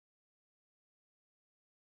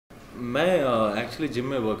मैं actually gym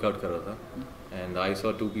में workout कर रहा था and I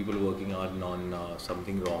saw two people working on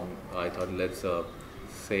something wrong. I thought let's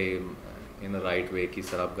say in the right way कि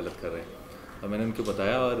sir आप गलत कर रहे हैं और मैंने उनको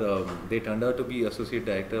बताया और they turned out to be associate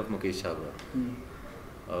director of Mukesh Chhabra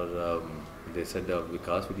और they said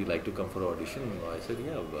Vikas, would you like to come for audition? I said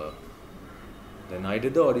yeah. Then I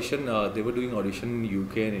did the audition. They were doing audition in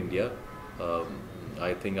UK and India.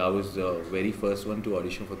 I think I was the very first one to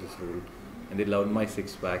audition for this role. And they loved my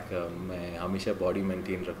six pack. मैं हमेशा body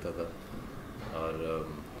maintain रखता था. और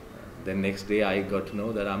then next day I got to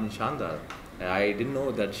know that I'm in Shandaar. I didn't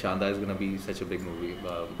know that Shandaar is gonna be such a big movie.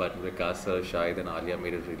 But Vikas, Shahid and Alia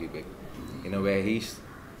made it really big. You know, where he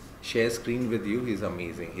shares screen with you, he's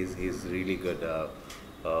amazing. He's really good.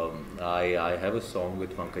 I have a song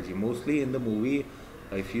with Pankaj. Mostly in the movie,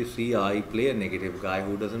 if you see, I play a negative guy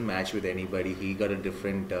who doesn't match with anybody. He got a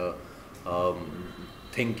different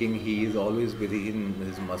thinking. He is always within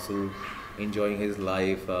his muscle, enjoying his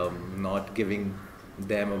life, not giving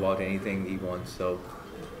them about anything he wants. So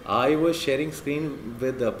I was sharing screen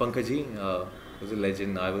with Pankaji, who's a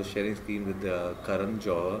legend. I was sharing screen with Karan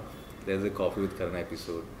Johar. There's a Coffee with Karan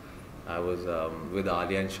episode. I was with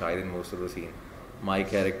Alia and Shahid in most of the scene. My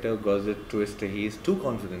character got a twist. He is too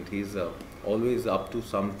confident. He's always up to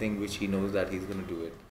something which he knows that he's going to do it.